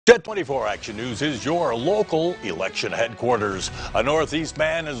Jet 24 Action News is your local election headquarters. A Northeast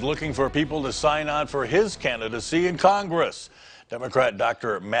man is looking for people to sign on for his candidacy in Congress. Democrat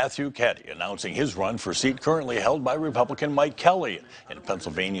Dr. Matthew Cady announcing his run for seat currently held by Republican Mike Kelly in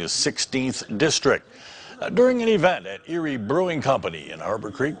Pennsylvania's 16th district. During an event at YourErie Brewing Company in Harbor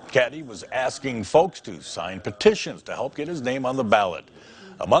Creek, Cady was asking folks to sign petitions to help get his name on the ballot.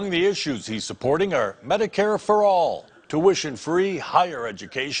 Among the issues he's supporting are Medicare for all, tuition-free higher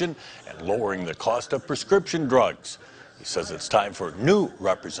education, and lowering the cost of prescription drugs. He says it's time for new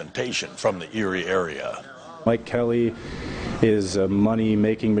representation from the Erie area. Mike Kelly is a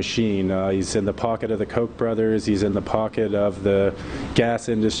money-making machine. He's in the pocket of the Koch brothers, he's in the pocket of the gas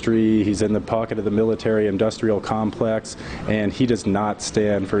industry, he's in the pocket of the military-industrial complex, and he does not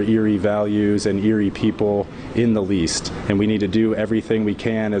stand for Erie values and Erie people in the least. And we need to do everything we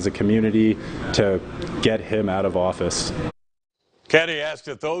can as a community to get him out of office. Cady asked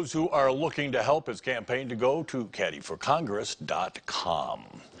that those who are looking to help his campaign to go to cadyforcongress.com.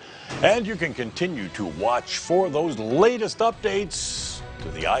 And you can continue to watch for those latest updates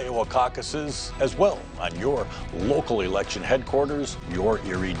to the Iowa caucuses as well on your local election headquarters,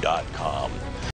 YourErie.com.